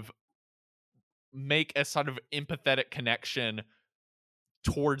sort of make a sort of empathetic connection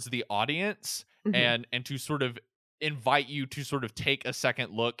towards the audience, Mhm. and to sort of invite you to sort of take a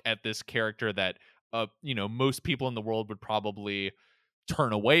second look at this character that most people in the world would probably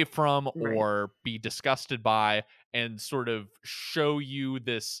turn away from Right. or be disgusted by, and sort of show you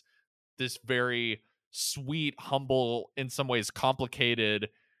this very sweet, humble, in some ways complicated,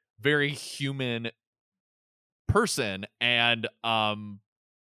 very human person, and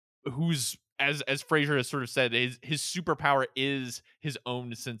who's, as Fraser has sort of said, his superpower is his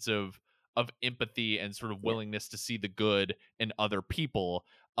own sense of empathy and sort of Yeah. willingness to see the good in other people.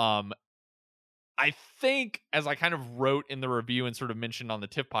 Um, I think, as I kind of wrote in the review and sort of mentioned on the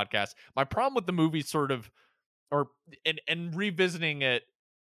TIFF podcast, my problem with the movie sort of, or and revisiting it,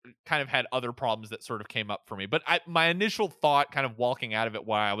 kind of had other problems that sort of came up for me. But my initial thought, kind of walking out of it,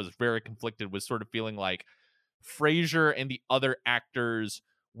 why I was very conflicted, was sort of feeling like Frasier and the other actors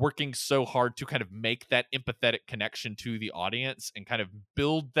working so hard to kind of make that empathetic connection to the audience and kind of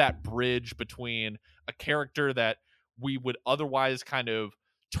build that bridge between a character that we would otherwise kind of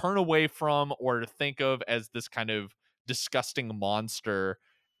turn away from or think of as this kind of disgusting monster,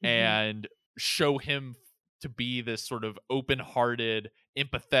 Mhm. and show him to be this sort of open-hearted,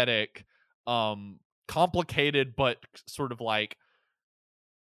 empathetic, complicated, but sort of like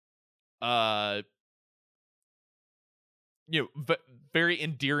uh very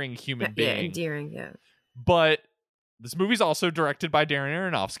endearing human Yeah, being. endearing, yeah. But this movie's also directed by Darren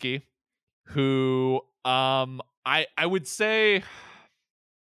Aronofsky, who I would say,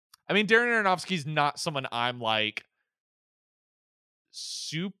 I mean, Darren Aronofsky's not someone I'm like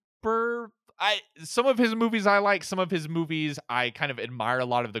super, I some of his movies I like, some of his movies I kind of admire a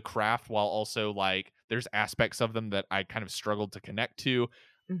lot of the craft, while also like there's aspects of them that I kind of struggled to connect to.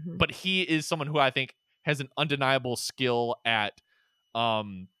 Mhm. But he is someone who I think has an undeniable skill at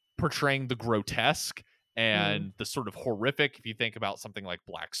portraying the grotesque Mm. and the sort of horrific. If you think about something like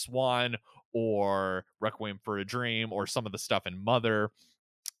Black Swan or Requiem for a Dream or some of the stuff in Mother.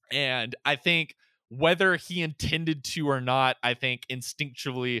 And I think, whether he intended to or not, I think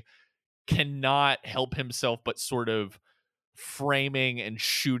instinctually cannot help himself but sort of framing and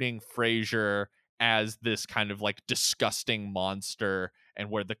shooting Frasier as this kind of like disgusting monster, and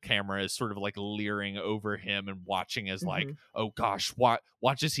where the camera is sort of like leering over him and watching as like, Mhm. oh gosh,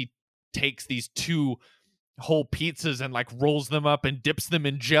 watch as he takes these two whole pizzas and like rolls them up and dips them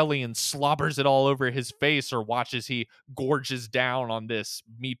in jelly and slobbers it all over his face, or watches he gorges down on this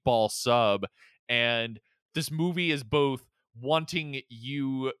meatball sub. And this movie is both wanting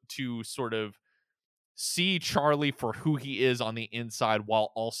you to sort of see Charlie for who he is on the inside,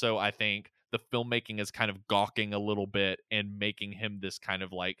 while also, I think, the filmmaking is kind of gawking a little bit and making him this kind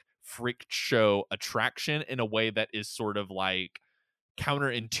of like freak show attraction in a way that is sort of like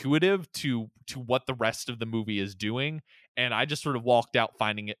counterintuitive to what the rest of the movie is doing. And I just sort of walked out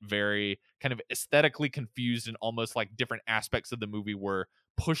finding it very kind of aesthetically confused, and almost like different aspects of the movie were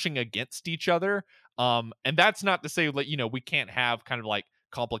pushing against each other. And that's not to say that, we can't have kind of like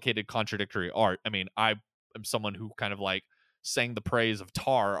complicated contradictory art. I mean, I am someone who kind of like sang the praise of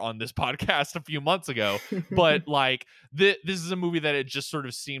Tar on this podcast a few months ago, but like this is a movie that it just sort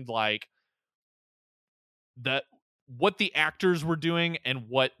of seemed like that what the actors were doing and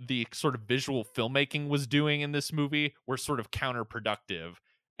what the sort of visual filmmaking was doing in this movie were sort of counterproductive.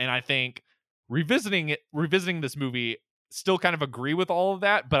 And I think revisiting this movie, still kind of agree with all of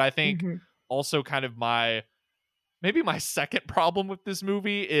that, but I think Mhm. also kind of maybe my second problem with this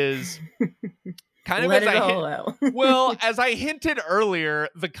movie is kind of Let as it I hit all out. well, as I hinted earlier,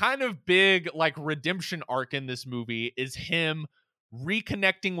 the kind of big like redemption arc in this movie is him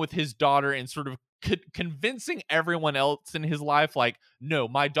reconnecting with his daughter and sort of convincing everyone else in his life, like, no,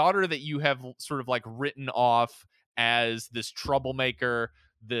 my daughter that you have sort of like written off as this troublemaker,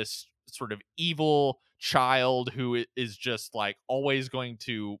 this sort of evil child who is just like always going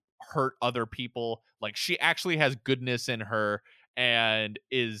to hurt other people, like she actually has goodness in her and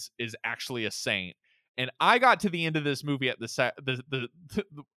is actually a saint. And I got to the end of this movie at the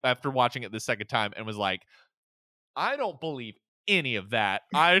after watching it the second time, and was like, I don't believe any of that.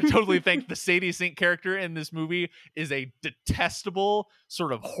 I totally think the Sadie Sink character in this movie is a detestable,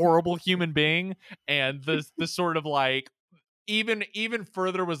 sort of horrible human being, and the sort of like even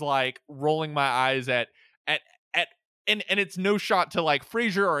further was like rolling my eyes at at and it's no shot to like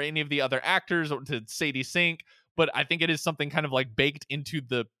Frasier or any of the other actors or to Sadie Sink, but I think it is something kind of like baked into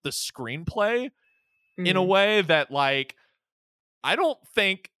the screenplay in a Mm. way that like I don't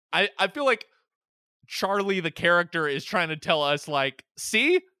think I feel like Charlie the character is trying to tell us like,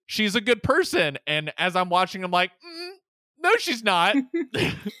 see, she's a good person. And as I'm watching, I'm like, no, she's not.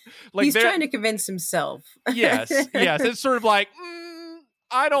 Like he's trying to convince himself. Yes. It's sort of like,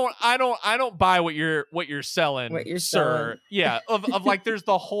 I don't buy what you're selling, what you're sir. selling. Yeah, of like there's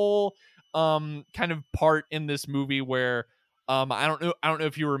the whole kind of part in this movie where I don't know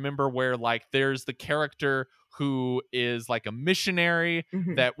if you remember, where like there's the character who is like a missionary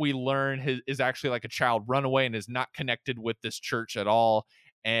that we learn is actually like a child runaway and is not connected with this church at all.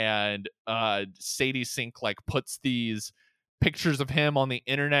 And Sadie Sink like puts these pictures of him on the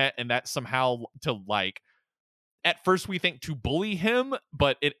internet, and that somehow to like, at first we think to bully him,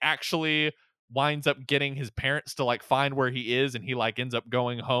 but it actually winds up getting his parents to like find where he is, and he like ends up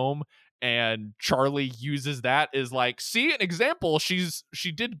going home. And Charlie uses that as like, see, an example, she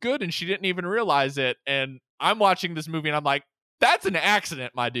did good and she didn't even realize it. And I'm watching this movie and I'm like, that's an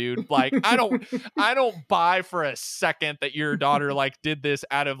accident, my dude. Like, I don't buy for a second that your daughter like did this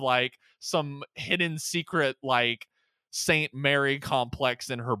out of like some hidden secret like Saint Mary complex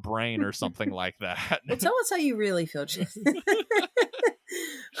in her brain or something like that. Well, tell us how you really feel, Jason.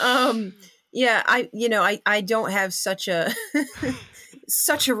 Yeah, I don't have such a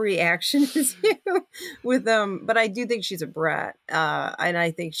such a reaction as you with but I do think she's a brat. And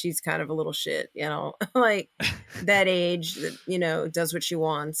I think she's kind of a little shit, like that age that, does what she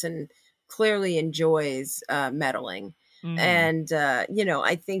wants and clearly enjoys meddling. And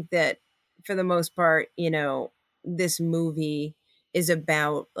I think that for the most part, this movie is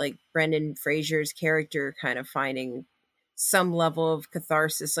about like Brendan Fraser's character kind of finding some level of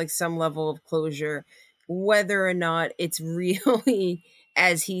catharsis, like some level of closure, whether or not it's really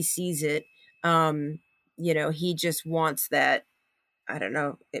as he sees it. He just wants that, I don't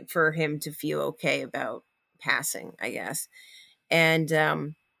know, for him to feel okay about passing, I guess. And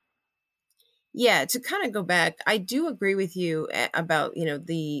to kind of go back, I do agree with you about,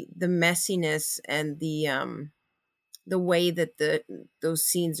 the messiness and the way that those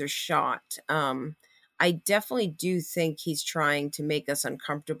scenes are shot. I definitely do think he's trying to make us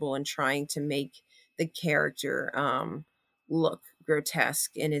uncomfortable and trying to make the character look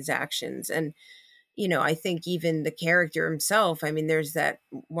grotesque in his actions. And, I think even the character himself, I mean, there's that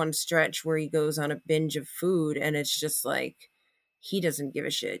one stretch where he goes on a binge of food and it's just like, he doesn't give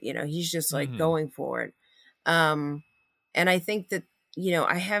a shit, he's just like going for it. And I think that,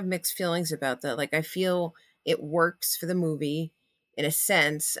 I have mixed feelings about that. Like, I feel it works for the movie in a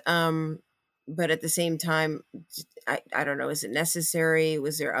sense. But at the same time, I don't know, is it necessary?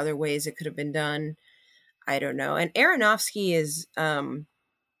 Was there other ways it could have been done? I don't know. And Aronofsky is,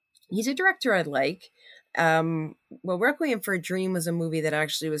 he's a director I like. Well, Requiem for a Dream was a movie that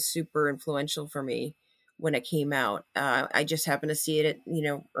actually was super influential for me when it came out. I just happened to see it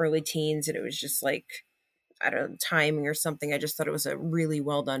at, early teens, and it was just like, I don't know, timing or something. I just thought it was a really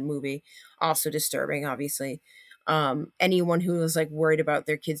well done movie. Also disturbing, obviously. Anyone who was like worried about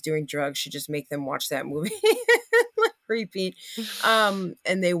their kids doing drugs should just make them watch that movie. Repeat. And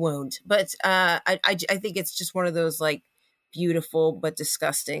they won't. But I think it's just one of those like beautiful but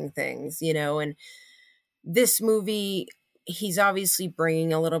disgusting things, and this movie, he's obviously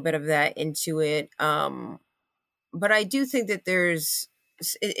bringing a little bit of that into it. But I do think that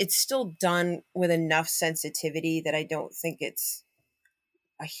it's still done with enough sensitivity that I don't think it's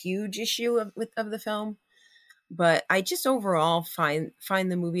a huge issue of the film. But I just overall find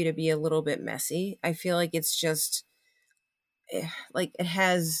the movie to be a little bit messy. I feel like it's just like it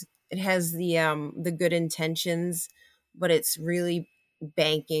has the good intentions, but it's really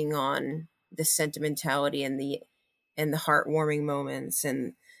banking on the sentimentality and the heartwarming moments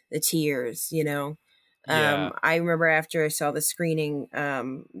and the tears, I remember after I saw the screening,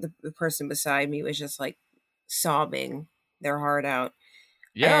 the person beside me was just like sobbing their heart out.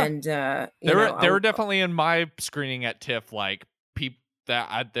 Yeah. And they were definitely in my screening at TIFF, like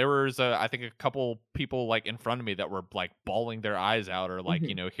there was I think a couple people like in front of me that were like bawling their eyes out, or like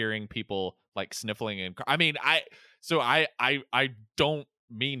hearing people like sniffling. And I mean, I don't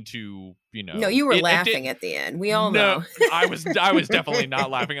mean to, no, you were laughing at the end. We all know. I was definitely not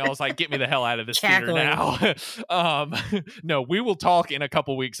laughing. I was like, get me the hell out of this theater now. No, we will talk in a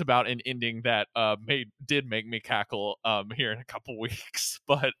couple weeks about an ending that did make me cackle here in a couple weeks.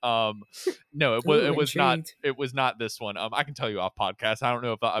 But no, it was not this one. I can tell you off podcast. I don't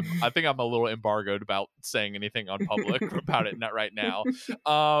know if I think I'm a little embargoed about saying anything on public about it, not right now.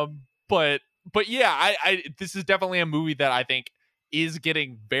 But yeah, I this is definitely a movie that I think is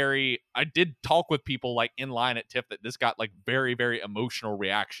getting I did talk with people like in line at TIFF that this got like very, very emotional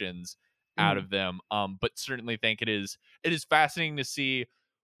reactions out of them. But certainly think it is fascinating to see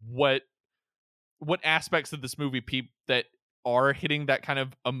what aspects of this movie that are hitting that kind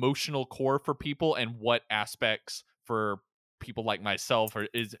of emotional core for people, and what aspects for people like myself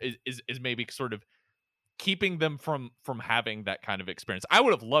is maybe sort of keeping them from having that kind of experience. I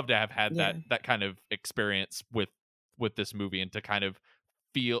would have loved to have had Yeah. that kind of experience with this movie, and to kind of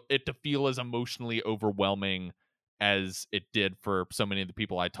feel as emotionally overwhelming as it did for so many of the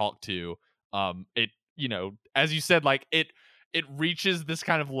people I talked to. It, as you said, like it reaches this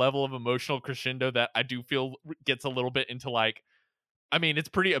kind of level of emotional crescendo that I do feel gets a little bit into, like, I mean, it's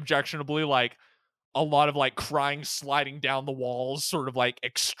pretty objectionably like a lot of like crying, sliding down the walls, sort of like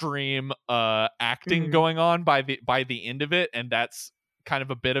extreme acting Mhm. going on by the end of it, and that's kind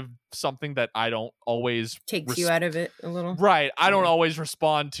of a bit of something that I don't always Takes you out of it a little. right. I don't Yeah. always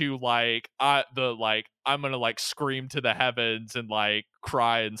respond to, like, I'm gonna like scream to the heavens and like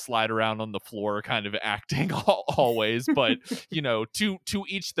cry and slide around on the floor kind of acting always, but to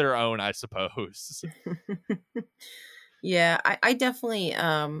each their own, I suppose. Yeah, I definitely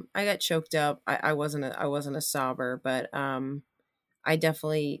I got choked up. I wasn't a sobber, but I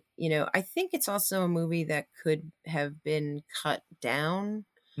definitely, I think it's also a movie that could have been cut down.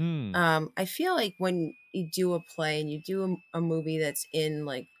 Mm. I feel like when you do a play and you do a movie that's in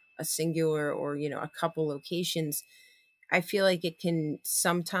like a singular or, a couple locations, I feel like it can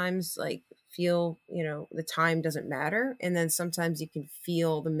sometimes like feel, the time doesn't matter. And then sometimes you can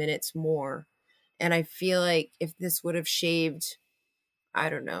feel the minutes more. And I feel like if this would have shaved, I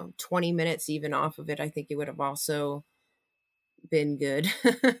don't know, 20 minutes even off of it, I think it would have also been good.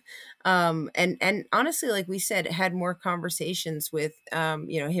 And honestly, like we said, had more conversations with him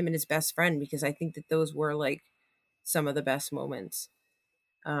and his best friend, because I think that those were like some of the best moments.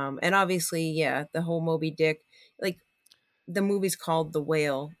 And obviously, yeah, the whole Moby Dick, like the movie's called The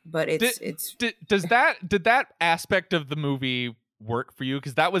Whale, but Did, it's did that aspect of the movie work for you?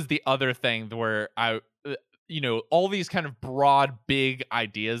 Because that was the other thing where all these kind of broad, big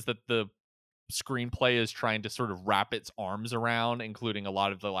ideas that the screenplay is trying to sort of wrap its arms around, including a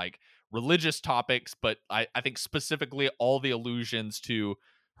lot of the like religious topics, but I think specifically all the allusions to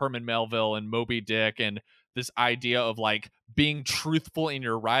Herman Melville and Moby Dick, and this idea of like being truthful in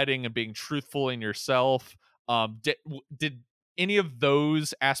your writing and being truthful in yourself. Did any of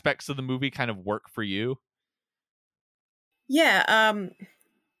those aspects of the movie kind of work for you? yeah. I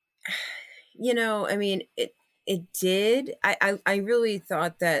mean, it did. I really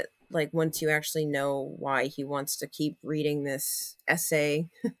thought that like once you actually know why he wants to keep reading this essay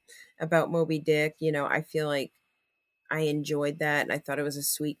about Moby Dick, I feel like I enjoyed that, and I thought it was a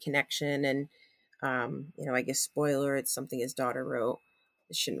sweet connection. And I guess spoiler, it's something his daughter wrote.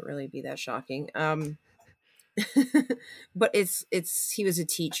 It shouldn't really be that shocking. But it's he was a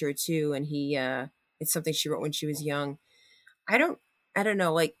teacher too, and he it's something she wrote when she was young. I don't I don't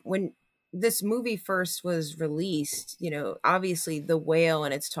know, like when this movie first was released, obviously The Whale,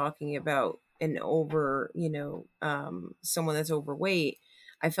 and it's talking about an over, someone that's overweight.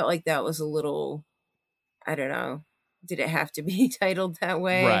 I felt like that was a little, I don't know, did it have to be titled that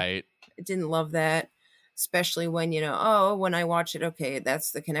way? Right. I didn't love that, especially when, oh, when I watch it, okay,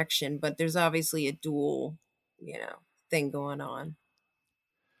 that's the connection, but there's obviously a dual, thing going on.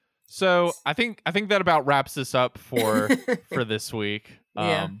 So I think that about wraps this up for this week.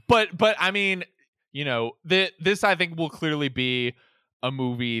 Yeah. But I mean, this I think will clearly be a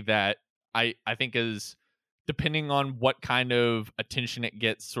movie that I think is, depending on what kind of attention it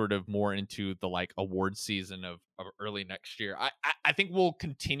gets, sort of more into the like award season of early next year. I think will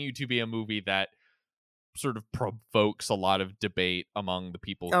continue to be a movie that sort of provokes a lot of debate among the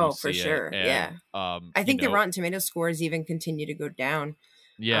people who Oh, for see it. sure. Yeah. And I think the Rotten Tomato scores even continue to go down.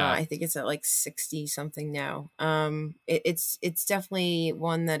 yeah. I think it's at like 60 something now. It's definitely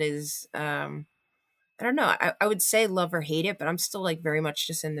one that is I don't know. I would say love or hate it, but I'm still like very much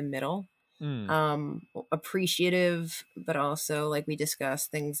just in the middle. Mm. Appreciative, but also like we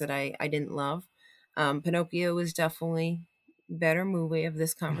discussed things that I didn't love. Pinocchio was definitely better movie of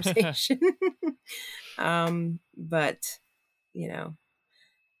this conversation. But you know,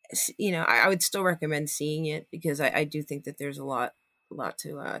 I would still recommend seeing it, because I do think that there's a lot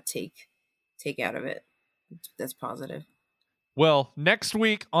to take out of it that's positive. Well, next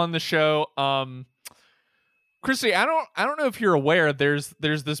week on the show, Christy, I don't know if you're aware, there's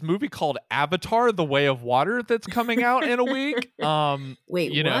this movie called Avatar: The Way of Water that's coming out in a week.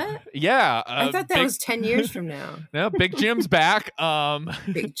 Wait, what? Yeah, I thought that was 10 years from now. No, Big Jim's back.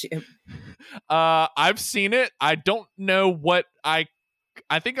 Big Jim. I've seen it. I don't know what I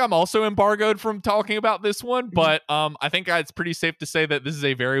think I'm also embargoed from talking about this one, but I think it's pretty safe to say that this is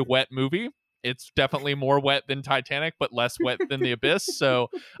a very wet movie. it's definitely more wet than Titanic, but less wet than The Abyss. So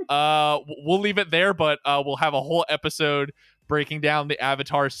we'll leave it there, but we'll have a whole episode breaking down the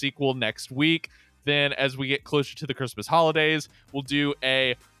Avatar sequel next week. Then as we get closer to the Christmas holidays, we'll do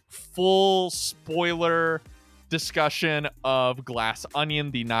a full spoiler discussion of Glass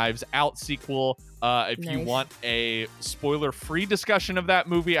Onion, the Knives Out sequel. If you want a spoiler-free discussion of that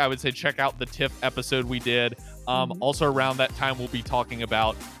movie, I would say check out the TIFF episode we did. Also around that time, we'll be talking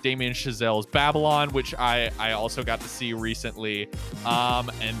about Damien Chazelle's Babylon, which I also got to see recently.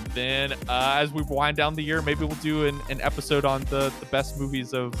 And then as we wind down the year, maybe we'll do an episode on the best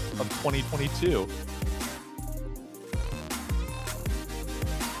movies of 2022.